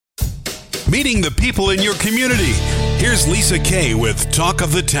meeting the people in your community. Here's Lisa Kay with Talk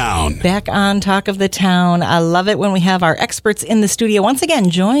of the Town. Back on Talk of the Town. I love it when we have our experts in the studio. Once again,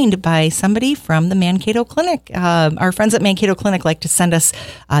 joined by somebody from the Mankato Clinic. Our friends at Mankato Clinic like to send us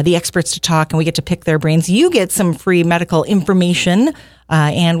the experts to talk, and we get to pick their brains. You get some free medical information.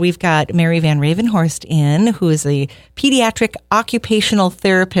 And we've got Mary Van Ravenhorst in, who is a pediatric occupational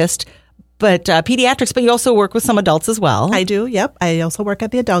therapist. But pediatrics, but you also work with some adults as well. I do, yep. I also work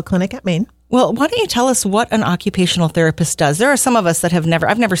at the adult clinic at Maine. Well, why don't you tell us what an occupational therapist does? There are some of us that I've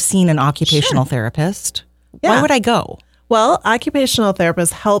never seen an occupational therapist. Yeah. Why would I go? Well, occupational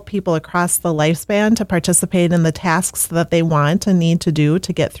therapists help people across the lifespan to participate in the tasks that they want and need to do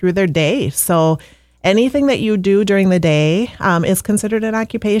to get through their day. So anything that you do during the day is considered an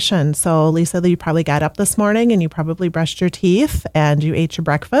occupation. So, Lisa, you probably got up this morning and you probably brushed your teeth and you ate your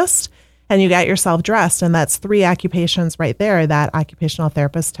breakfast and you got yourself dressed. And that's 3 occupations right there that occupational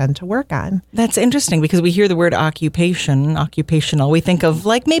therapists tend to work on. That's interesting because we hear the word occupational. We think of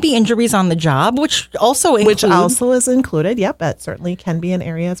like maybe injuries on the job, which also is included. Yep, that certainly can be an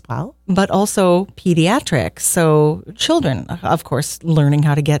area as well. But also pediatrics. So children, of course, learning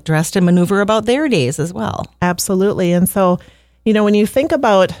how to get dressed and maneuver about their days as well. Absolutely. And so, when you think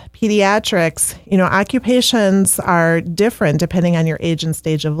about pediatrics, occupations are different depending on your age and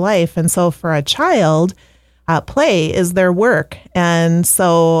stage of life. And so for a child, play is their work. And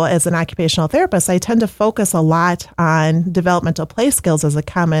so as an occupational therapist, I tend to focus a lot on developmental play skills as a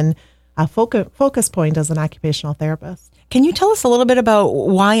common focus point as an occupational therapist. Can you tell us a little bit about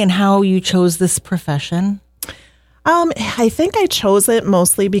why and how you chose this profession? I think I chose it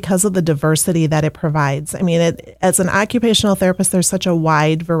mostly because of the diversity that it provides. I mean, as an occupational therapist, there's such a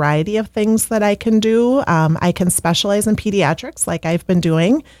wide variety of things that I can do. I can specialize in pediatrics like I've been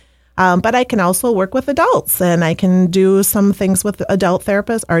doing, but I can also work with adults and I can do some things with adult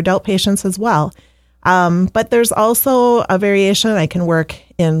therapists or adult patients as well. But there's also a variation. I can work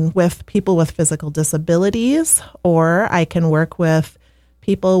with people with physical disabilities, or I can work with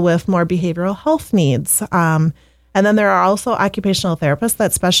people with more behavioral health needs. And then there are also occupational therapists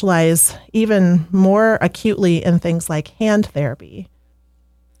that specialize even more acutely in things like hand therapy.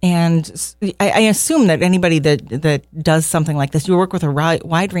 And I assume that anybody that does something like this, you work with a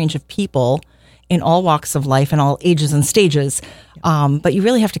wide range of people in all walks of life and all ages and stages. But you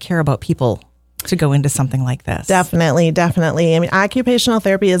really have to care about people to go into something like this. Definitely. I mean, occupational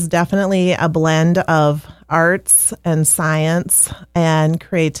therapy is definitely a blend of arts and science and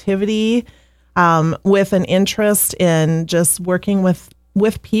creativity, with an interest in just working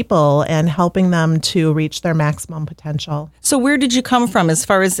with people and helping them to reach their maximum potential. So where did you come from as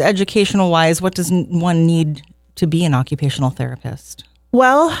far as educational wise? What does one need to be an occupational therapist?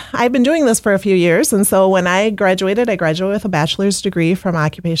 Well, I've been doing this for a few years. And so when I graduated with a bachelor's degree from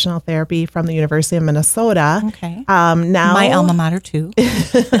occupational therapy from the University of Minnesota. Okay. Now, my alma mater too.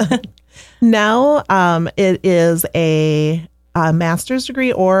 Now it is a master's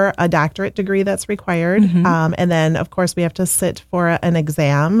degree or a doctorate degree that's required. Mm-hmm. And then, of course, we have to sit for an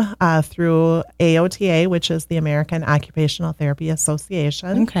exam through AOTA, which is the American Occupational Therapy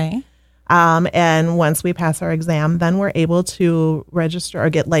Association. Okay. And once we pass our exam, then we're able to register or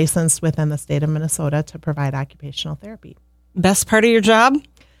get licensed within the state of Minnesota to provide occupational therapy. Best part of your job?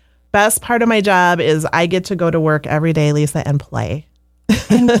 Best part of my job is I get to go to work every day, Lisa, and play.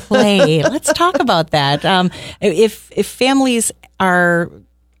 And play. Let's talk about that. If families are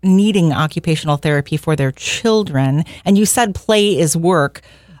needing occupational therapy for their children, and you said play is work,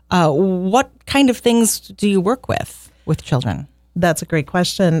 what kind of things do you work with children? That's a great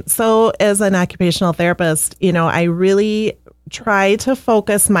question. So as an occupational therapist, I really try to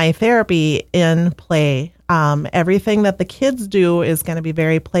focus my therapy in play. Everything that the kids do is going to be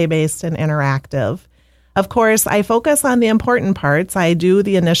very play-based and interactive. Of course, I focus on the important parts. I do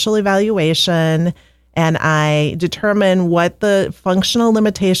the initial evaluation and I determine what the functional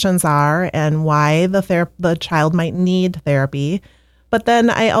limitations are and why the child might need therapy. But then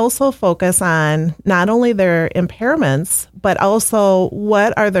I also focus on not only their impairments, but also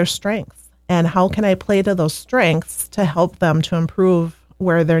what are their strengths and how can I play to those strengths to help them to improve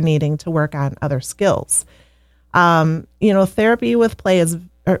where they're needing to work on other skills.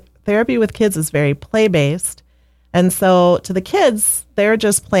 Therapy with kids is very play-based. And so to the kids, they're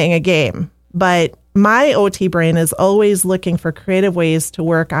just playing a game. But my OT brain is always looking for creative ways to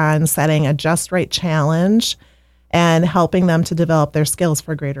work on setting a just right challenge and helping them to develop their skills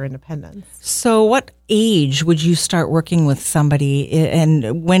for greater independence. So what age would you start working with somebody,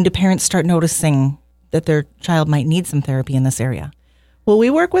 and when do parents start noticing that their child might need some therapy in this area? Well, we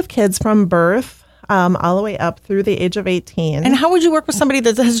work with kids from birth all the way up through the age of 18. And how would you work with somebody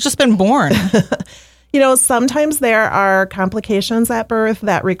that has just been born? Sometimes there are complications at birth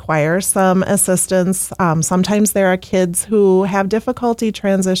that require some assistance. Sometimes there are kids who have difficulty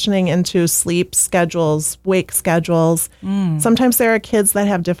transitioning into sleep schedules, wake schedules. Sometimes there are kids that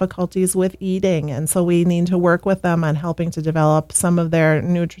have difficulties with eating, and so we need to work with them on helping to develop some of their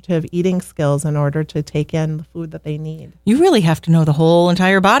nutritive eating skills in order to take in the food that they need. You really have to know the whole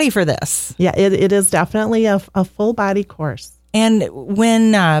entire body for this. Yeah, it is definitely a full body course. And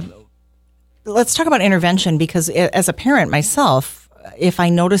when... let's talk about intervention, because as a parent myself, if I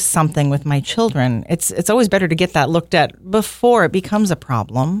notice something with my children, it's always better to get that looked at before it becomes a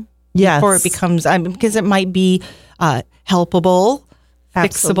problem. Yes. Before it becomes, because it might be helpable,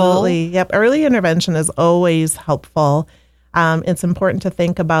 Absolutely. fixable. Yep. Early intervention is always helpful. It's important to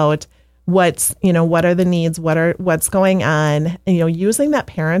think about what are the needs, what's going on, using that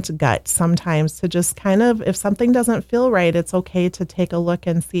parent gut sometimes to just kind of, if something doesn't feel right, it's okay to take a look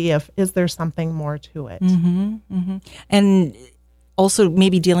and see is there something more to it. Mm-hmm, mm-hmm. And also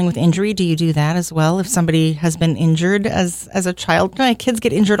maybe dealing with injury. Do you do that as well? If somebody has been injured as a child, kids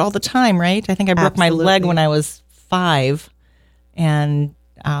get injured all the time, right? I think I broke my leg when I was 5, and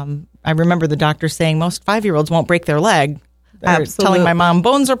I remember the doctor saying most 5-year-olds won't break their leg. Telling my mom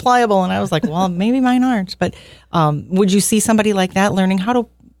bones are pliable, and I was like, well, maybe mine aren't. But would you see somebody like that learning how to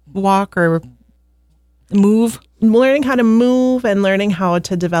walk or move? Learning how to move and learning how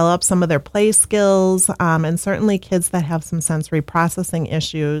to develop some of their play skills, and certainly kids that have some sensory processing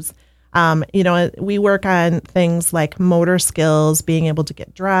issues. We work on things like motor skills, being able to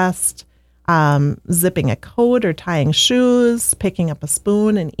get dressed, zipping a coat or tying shoes, picking up a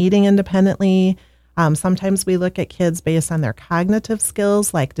spoon and eating independently. Sometimes we look at kids based on their cognitive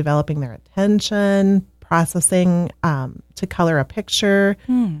skills, like developing their attention, processing to color a picture,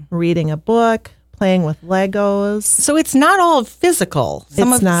 reading a book, playing with Legos. So it's not all physical.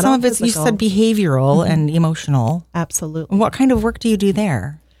 Some of it's, you said, behavioral and emotional. Absolutely. What kind of work do you do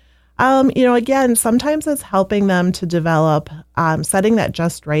there? Again, sometimes it's helping them to develop, setting that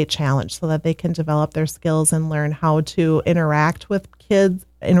just right challenge so that they can develop their skills and learn how to interact with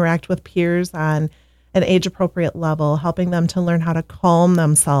peers on an age-appropriate level, helping them to learn how to calm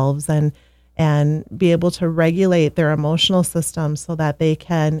themselves and be able to regulate their emotional system so that they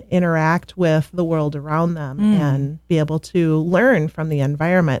can interact with the world around them and be able to learn from the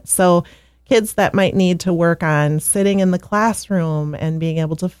environment. So kids that might need to work on sitting in the classroom and being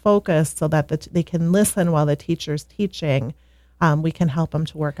able to focus so that they can listen while the teacher's teaching, we can help them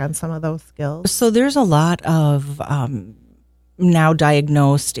to work on some of those skills. So there's a lot of now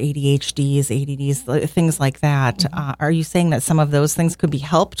diagnosed ADHDs, ADDs, things like that. Are you saying that some of those things could be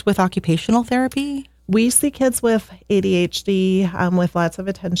helped with occupational therapy? We see kids with ADHD, with lots of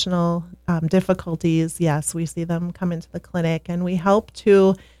attentional difficulties. Yes, we see them come into the clinic, and we help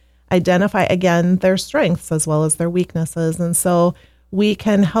to identify, again, their strengths as well as their weaknesses. And so we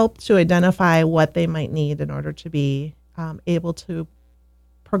can help to identify what they might need in order to be able to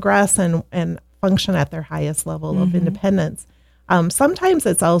progress and function at their highest level of independence. Sometimes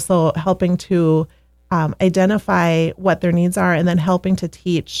it's also helping to identify what their needs are and then helping to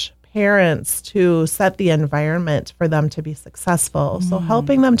teach parents to set the environment for them to be successful. So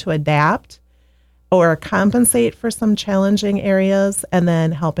helping them to adapt or compensate for some challenging areas and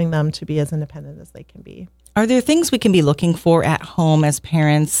then helping them to be as independent as they can be. Are there things we can be looking for at home as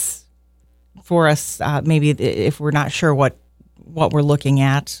parents for us, maybe if we're not sure what we're looking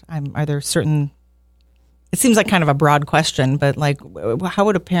at? Are there certain... It seems like kind of a broad question, but how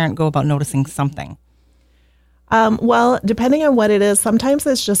would a parent go about noticing something? Well, depending on what it is, sometimes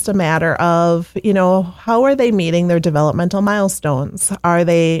it's just a matter of, how are they meeting their developmental milestones? Are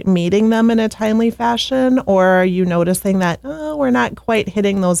they meeting them in a timely fashion, or are you noticing that, we're not quite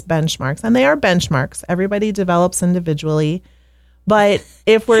hitting those benchmarks? And they are benchmarks. Everybody develops individually. But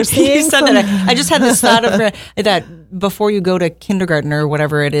if we're seeing you said that, I just had this thought of that before you go to kindergarten or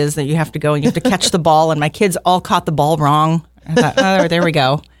whatever it is that you have to go and you have to catch the ball, and my kids all caught the ball wrong. I thought, oh, there we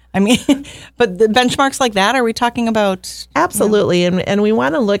go. I mean, but the benchmarks like that, are we talking about? Absolutely, and we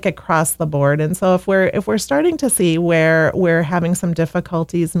want to look across the board. And so if we're starting to see where we're having some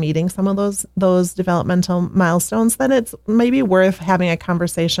difficulties meeting some of those developmental milestones, then it's maybe worth having a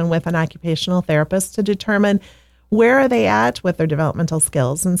conversation with an occupational therapist to determine where are they at with their developmental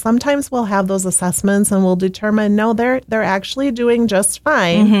skills. And sometimes we'll have those assessments and we'll determine, no, they're actually doing just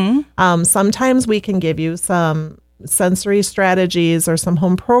fine. Sometimes we can give you some sensory strategies or some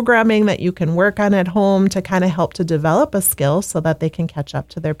home programming that you can work on at home to kind of help to develop a skill so that they can catch up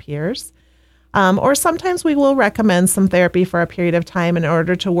to their peers. Or sometimes we will recommend some therapy for a period of time in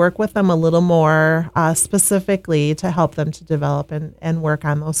order to work with them a little more specifically to help them to develop and work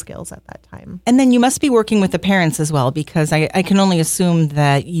on those skills at that time. And then you must be working with the parents as well, because I can only assume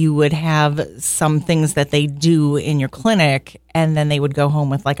that you would have some things that they do in your clinic and then they would go home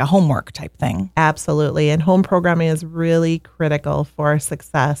with like a homework type thing. Absolutely. And home programming is really critical for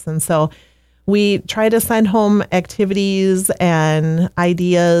success. And so we try to send home activities and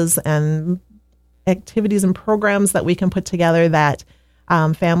ideas and programs that we can put together that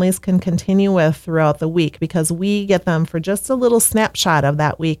families can continue with throughout the week, because we get them for just a little snapshot of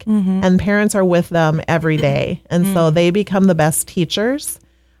that week, and parents are with them every day. And so they become the best teachers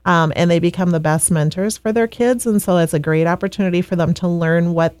and they become the best mentors for their kids. And so it's a great opportunity for them to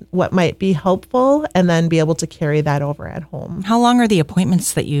learn what might be helpful and then be able to carry that over at home. How long are the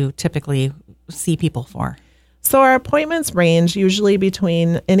appointments that you typically see people for? So our appointments range usually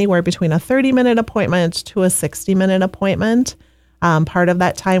anywhere between a 30-minute appointment to a 60-minute appointment. Part of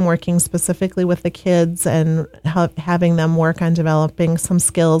that time working specifically with the kids and having them work on developing some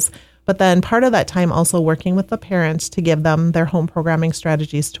skills. But then part of that time also working with the parents to give them their home programming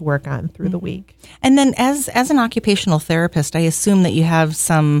strategies to work on through the week. And then as an occupational therapist, I assume that you have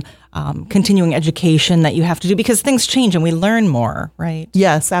some continuing education that you have to do, because things change and we learn more, right?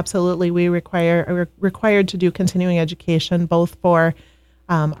 Yes, absolutely. We're required to do continuing education, both for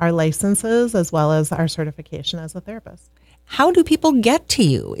our licenses as well as our certification as a therapist. How do people get to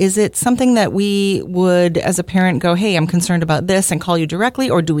you? Is it something that we would, as a parent, go, hey, I'm concerned about this, and call you directly?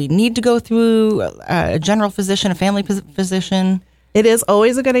 Or do we need to go through a general physician, a family physician? It is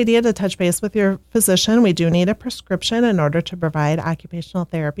always a good idea to touch base with your physician. We do need a prescription in order to provide occupational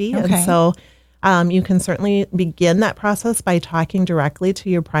therapy. Okay. And so you can certainly begin that process by talking directly to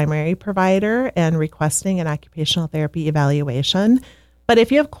your primary provider and requesting an occupational therapy evaluation. But if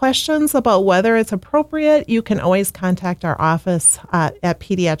you have questions about whether it's appropriate, you can always contact our office at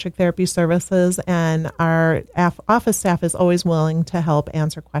Pediatric Therapy Services, and our office staff is always willing to help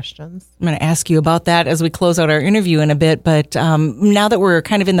answer questions. I'm going to ask you about that as we close out our interview in a bit, but now that we're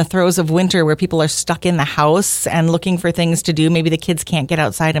kind of in the throes of winter where people are stuck in the house and looking for things to do, maybe the kids can't get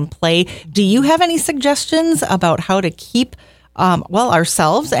outside and play, do you have any suggestions about how to keep,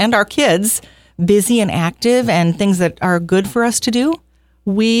 ourselves and our kids busy and active and things that are good for us to do?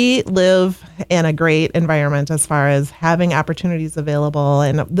 We live in a great environment as far as having opportunities available.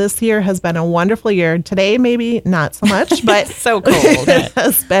 And this year has been a wonderful year. Today, maybe not so much, but so cold. It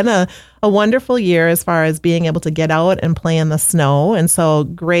has been a wonderful year as far as being able to get out and play in the snow. And so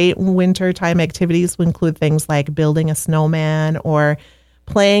great wintertime activities will include things like building a snowman or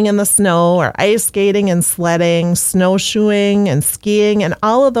playing in the snow or ice skating and sledding, snowshoeing and skiing. And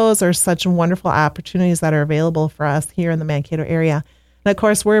all of those are such wonderful opportunities that are available for us here in the Mankato area. And of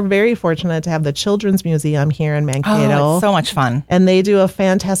course, we're very fortunate to have the Children's Museum here in Mankato. Oh, it's so much fun. And they do a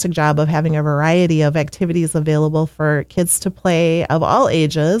fantastic job of having a variety of activities available for kids to play of all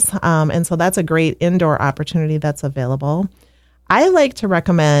ages. And so that's a great indoor opportunity that's available. I like to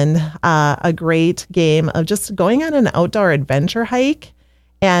recommend a great game of just going on an outdoor adventure hike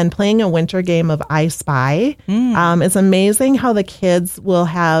and playing a winter game of I Spy. It's amazing how the kids will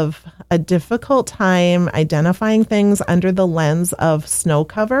have a difficult time identifying things under the lens of snow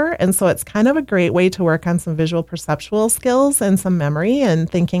cover. And so it's kind of a great way to work on some visual perceptual skills and some memory and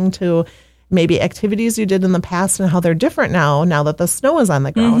thinking to maybe activities you did in the past and how they're different now that the snow is on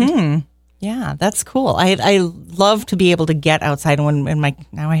the ground. Mm-hmm. Yeah, that's cool. I love to be able to get outside.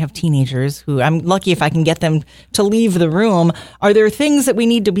 Now I have teenagers who I'm lucky if I can get them to leave the room. Are there things that we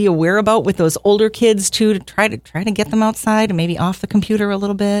need to be aware about with those older kids too, to try to get them outside and maybe off the computer a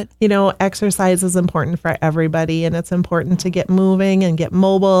little bit? You know, exercise is important for everybody, and it's important to get moving and get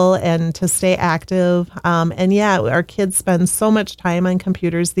mobile and to stay active. Our kids spend so much time on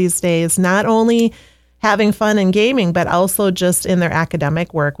computers these days, not only having fun and gaming, but also just in their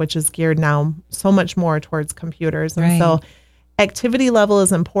academic work, which is geared now so much more towards computers. And so activity level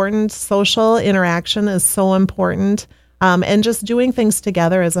is important. Social interaction is so important. And just doing things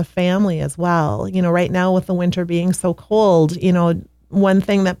together as a family as well. You know, right now with the winter being so cold, you know, one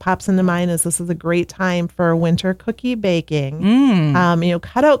thing that pops into mind is this is a great time for winter cookie baking.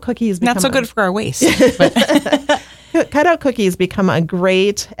 Cutout cookies. Not so good for our waist. But Cutout cookies become a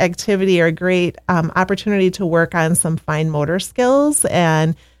great activity or a great opportunity to work on some fine motor skills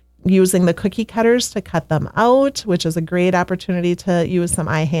and using the cookie cutters to cut them out, which is a great opportunity to use some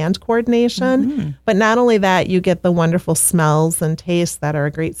eye-hand coordination. Mm-hmm. But not only that, you get the wonderful smells and tastes that are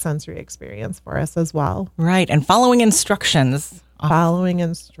a great sensory experience for us as well. Right. And following instructions following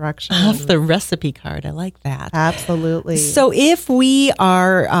instructions. Off the recipe card. I like that. Absolutely. So if we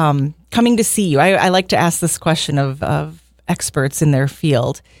are coming to see you, I like to ask this question of experts in their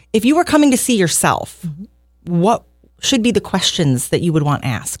field. If you were coming to see yourself, what should be the questions that you would want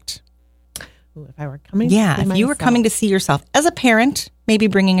asked? Ooh, if I were coming you were coming to see yourself as a parent, maybe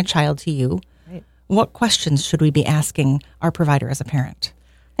bringing a child to you, right. What questions should we be asking our provider as a parent?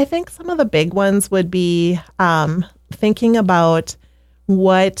 I think some of the big ones would be thinking about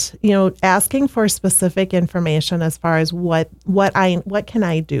asking for specific information as far as what can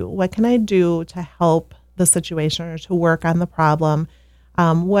I do? What can I do to help the situation or to work on the problem?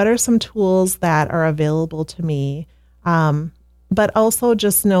 What are some tools that are available to me? But also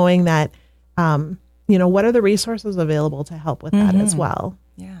just knowing that, what are the resources available to help with that as well?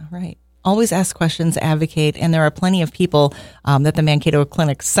 Yeah, right. Always ask questions, advocate, and there are plenty of people that the Mankato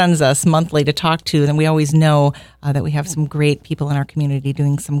Clinic sends us monthly to talk to, and we always know that we have some great people in our community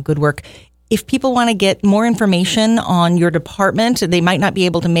doing some good work. If people want to get more information on your department, they might not be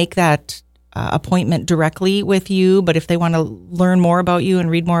able to make that appointment directly with you, but if they want to learn more about you and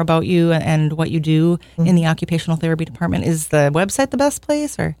read more about you and what you do in the occupational therapy department, is the website the best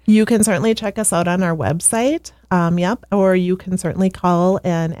place? Or you can certainly check us out on our website. Or you can certainly call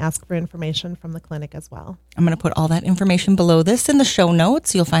and ask for information from the clinic as well. I'm going to put all that information below this in the show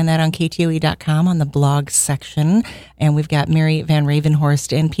notes. You'll find that on ktoe.com on the blog section. And we've got Mary Van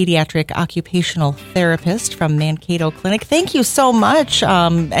Ravenhorst, and pediatric occupational therapist from Mankato Clinic. Thank you so much.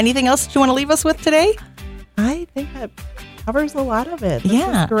 Anything else that you want to leave us with today? I think that covers a lot of it. This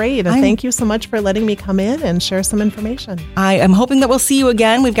is great. And thank you so much for letting me come in and share some information. I am hoping that we'll see you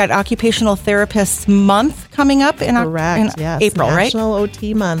again. We've got Occupational Therapists Month coming up in April, National right? National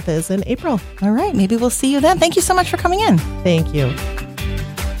OT Month is in April. All right. Maybe we'll see you then. Thank you so much for coming in. Thank you.